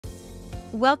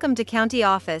Welcome to County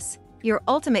Office, your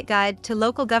ultimate guide to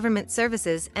local government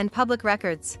services and public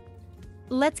records.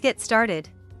 Let's get started.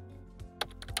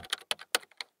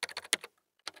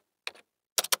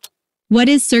 What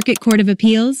is Circuit Court of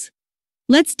Appeals?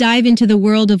 Let's dive into the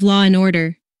world of law and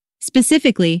order,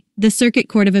 specifically, the Circuit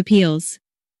Court of Appeals.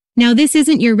 Now, this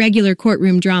isn't your regular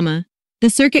courtroom drama. The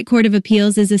Circuit Court of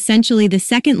Appeals is essentially the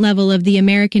second level of the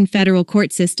American federal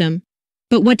court system.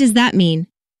 But what does that mean?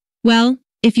 Well,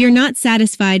 if you're not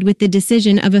satisfied with the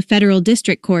decision of a federal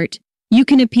district court, you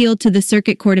can appeal to the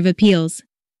Circuit Court of Appeals.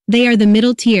 They are the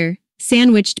middle tier,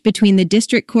 sandwiched between the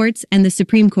district courts and the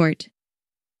Supreme Court.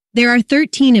 There are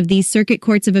 13 of these Circuit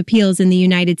Courts of Appeals in the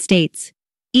United States,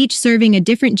 each serving a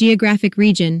different geographic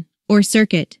region, or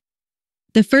circuit.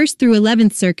 The 1st through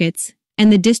 11th Circuits,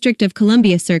 and the District of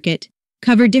Columbia Circuit,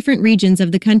 cover different regions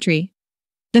of the country.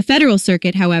 The Federal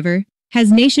Circuit, however,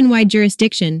 has nationwide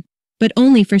jurisdiction, but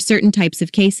only for certain types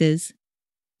of cases.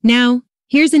 Now,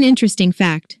 here's an interesting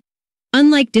fact.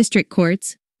 Unlike district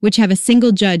courts, which have a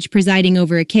single judge presiding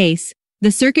over a case,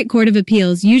 the Circuit Court of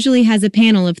Appeals usually has a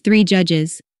panel of 3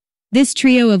 judges. This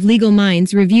trio of legal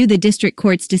minds review the district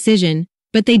court's decision,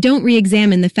 but they don't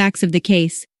re-examine the facts of the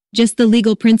case, just the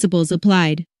legal principles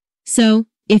applied. So,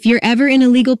 if you're ever in a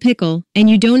legal pickle and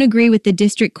you don't agree with the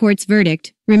district court's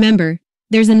verdict, remember,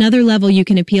 there's another level you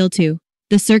can appeal to,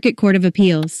 the Circuit Court of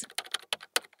Appeals.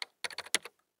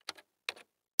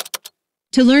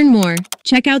 To learn more,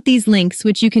 check out these links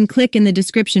which you can click in the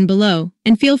description below,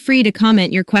 and feel free to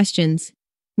comment your questions.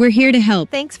 We're here to help.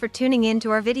 Thanks for tuning in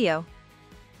to our video.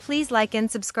 Please like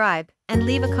and subscribe, and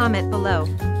leave a comment below.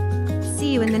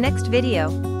 See you in the next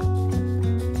video.